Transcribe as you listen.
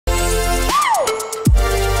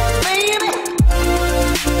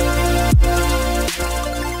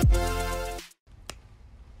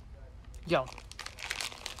Yo.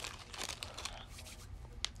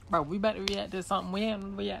 Bro, we about to react to something we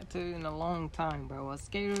haven't reacted to in a long time, bro. A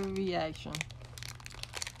scary reaction.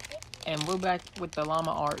 And we're back with the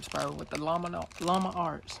Lama Arts, bro. With the Lama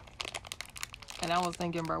Arts. And I was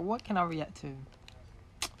thinking, bro, what can I react to?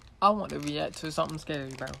 I want to react to something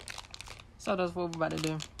scary, bro. So that's what we're about to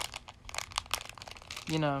do.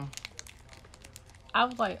 You know. I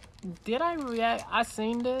was like, did I react? I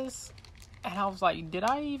seen this. And I was like, did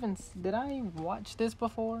I watch this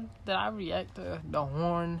before? Did I react to the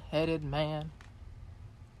horn-headed man?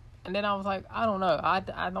 And then I was like, I don't know.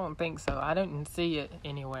 I don't think so. I didn't see it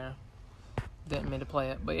anywhere. Didn't mean to play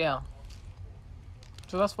it. But yeah.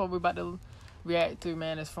 So that's what we're about to react to,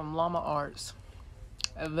 man. It's from Lama Arts.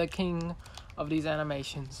 The king of these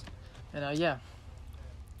animations. And yeah.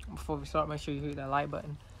 Before we start, make sure you hit that like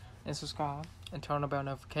button. And subscribe. And turn on bell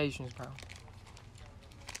notifications, bro.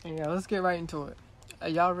 And yeah, let's get right into it. Are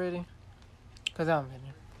y'all ready? Because I'm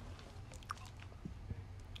ready.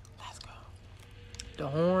 Let's go. The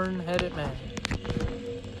horn-headed man.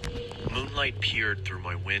 Moonlight peered through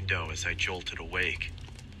my window as I jolted awake.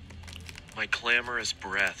 My clamorous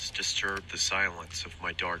breaths disturbed the silence of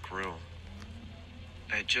my dark room.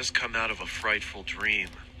 I had just come out of a frightful dream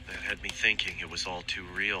that had me thinking it was all too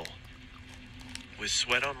real. With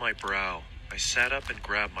sweat on my brow, I sat up and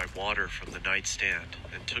grabbed my water from the nightstand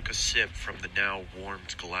and took a sip from the now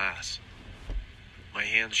warmed glass. My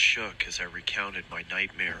hands shook as I recounted my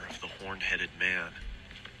nightmare of the horn-headed man.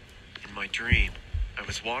 In my dream, I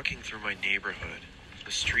was walking through my neighborhood,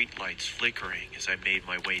 the street lights flickering as I made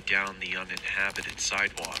my way down the uninhabited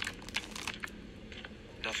sidewalk.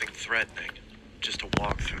 Nothing threatening, just a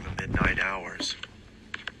walk through the midnight hours.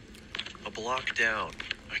 A block down,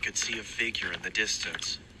 I could see a figure in the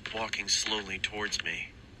distance, walking slowly towards me.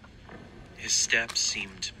 His steps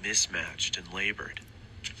seemed mismatched and labored.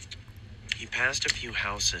 He passed a few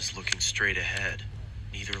houses looking straight ahead,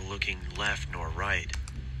 neither looking left nor right.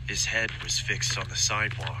 His head was fixed on the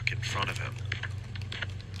sidewalk in front of him.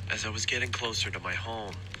 As I was getting closer to my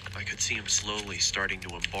home, I could see him slowly starting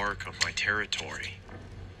to embark on my territory.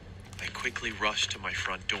 I quickly rushed to my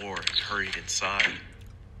front door and hurried inside.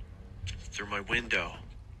 Through my window.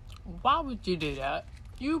 Why would you do that?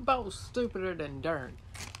 You both stupider than dirt.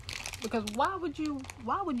 Because why would you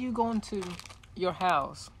go into your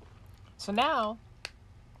house? So now,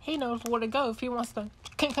 he knows where to go if he wants to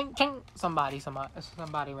ching, somebody,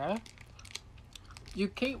 right? You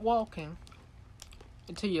keep walking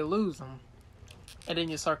until you lose them. And then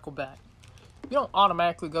you circle back. You don't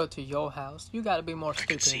automatically go to your house. You gotta be more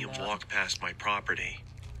stupid. I could see him walk past my property.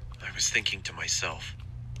 I was thinking to myself,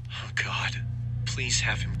 oh God, please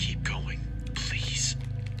have him keep going. Please.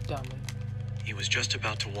 Dummy. He was just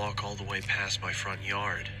about to walk all the way past my front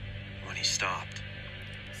yard when he stopped.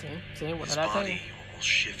 See, what His did I tell you? body almost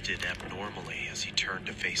shifted abnormally as he turned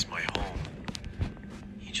to face my home.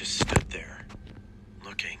 He just stood there,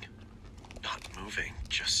 looking, not moving,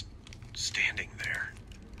 just standing there.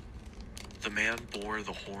 The man bore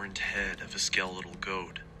the horned head of a skeletal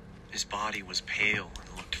goat. His body was pale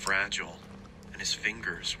and looked fragile, and his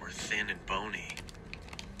fingers were thin and bony.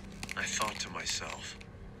 I thought to myself,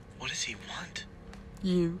 what does he want?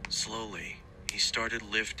 You. Slowly, he started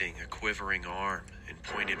lifting a quivering arm and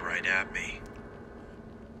pointed right at me.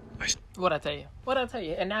 What'd I tell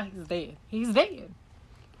you? And now he's dead. He's dead.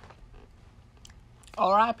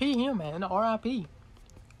 R.I.P. him, man. R.I.P.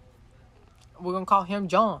 We're gonna call him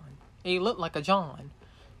John. He looked like a John.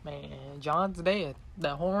 Man, John's dead.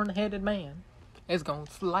 The horn-headed man is gonna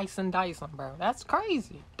slice and dice him, bro. That's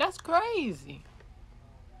crazy.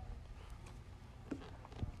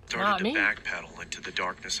 Started to backpedal into the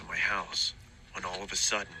darkness of my house when all of a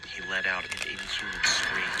sudden he let out an inhuman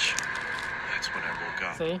screech. That's when I woke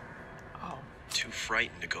up. See? Oh. Too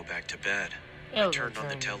frightened to go back to bed, I turned on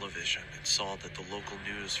the television and saw that the local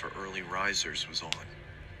news for early risers was on.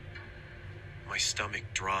 My stomach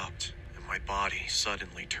dropped and my body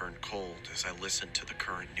suddenly turned cold as I listened to the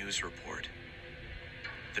current news report.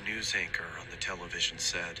 The news anchor on the television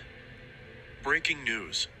said, "Breaking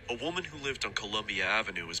news. A woman who lived on Columbia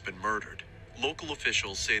Avenue has been murdered. Local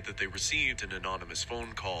officials say that they received an anonymous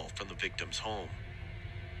phone call from the victim's home.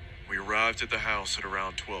 We arrived at the house at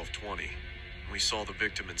around 12:20. We saw the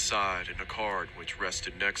victim inside and a card which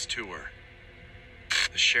rested next to her.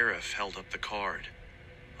 The sheriff held up the card.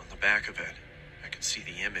 On the back of it, I could see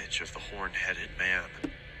the image of the horn-headed man."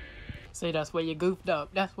 See, that's where you goofed up.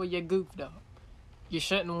 You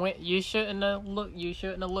shouldn't have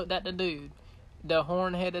looked at the dude, the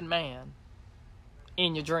horn-headed man,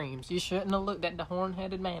 in your dreams. You shouldn't have looked at the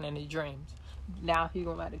horn-headed man in your dreams. Now he's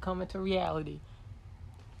gonna have to come into reality.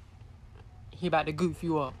 he about to goof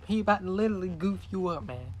you up. He about to literally goof you up,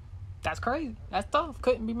 man. That's crazy. That's tough.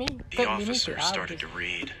 Couldn't be me. The officer started to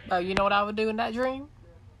read. Bro, you know what I would do in that dream?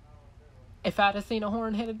 If I'd have seen a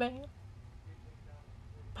horn-headed man,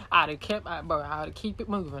 I'd have keep it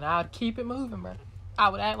moving. I'd keep it moving, bro. I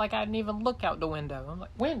would act like I didn't even look out the window. I'm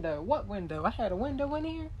like, window? What window? I had a window in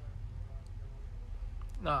here?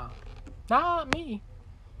 No. Not me.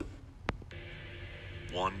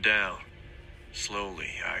 One down. Slowly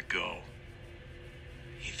I go.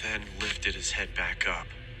 He then lifted his head back up.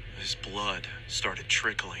 His blood started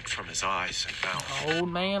trickling from his eyes and mouth.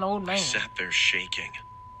 Old man. I sat there shaking,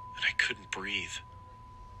 and I couldn't breathe.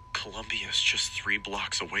 Columbia's just 3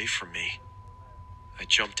 blocks away from me. I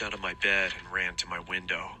jumped out of my bed and ran to my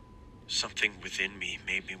window. Something within me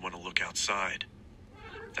made me want to look outside.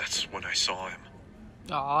 That's when I saw him.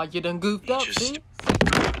 Aw, you done goofed up, just- see?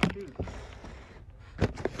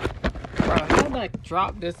 Bro, how did I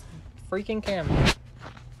drop this freaking camera?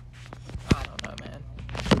 I don't know, man.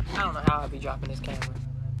 I don't know how I'd be dropping this camera.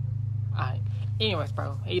 Alright. Anyways,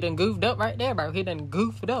 bro, he done goofed up right there, bro. He done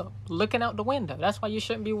goofed up. Looking out the window. That's why you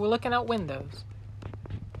shouldn't be looking out windows.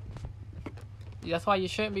 That's why you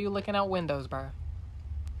shouldn't be looking out windows, bro.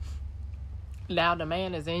 Now the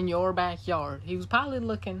man is in your backyard. He was probably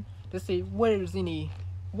looking to see where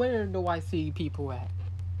do I see people at?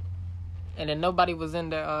 And then nobody was in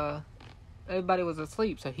the, everybody was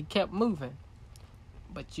asleep, so he kept moving.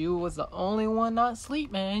 But you was the only one not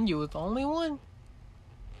asleep, man. You was the only one.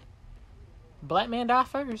 Black man die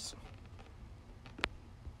first.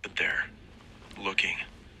 There, looking,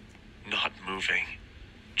 not moving,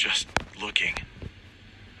 just looking.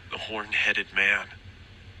 The horn-headed man,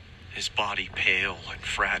 his body pale and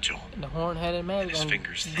fragile, The horn-headed man and his gonna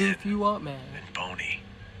fingers goof thin you up, man. and bony.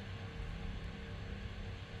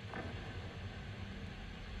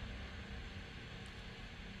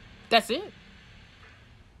 That's it.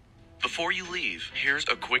 Before you leave, here's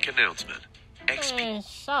a quick announcement. Man,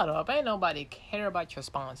 shut up. Ain't nobody care about your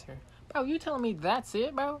sponsor. Bro, you telling me that's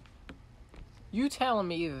it, bro? You telling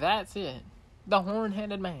me that's it? The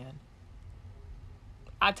horn-headed man.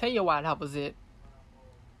 I tell you why that was it.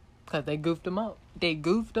 Because they goofed him up. They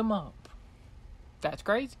goofed him up. That's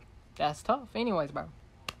crazy. That's tough. Anyways, bro.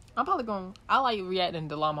 I like reacting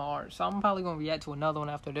to Lama Arts. So I'm probably going to react to another one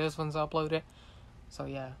after this one's uploaded. So,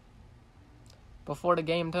 yeah. Before the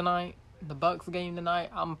game tonight, the Bucks game tonight,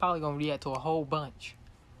 I'm probably going to react to a whole bunch.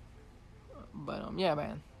 But, yeah,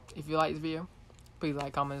 man. If you like this video, please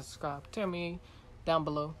like, comment, subscribe. Tell me down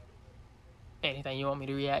below anything you want me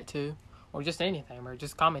to react to. Or just anything, or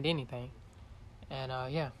just comment anything. And,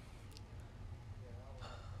 yeah.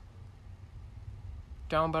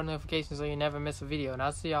 Turn on bell notifications so you never miss a video. And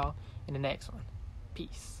I'll see y'all in the next one.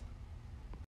 Peace.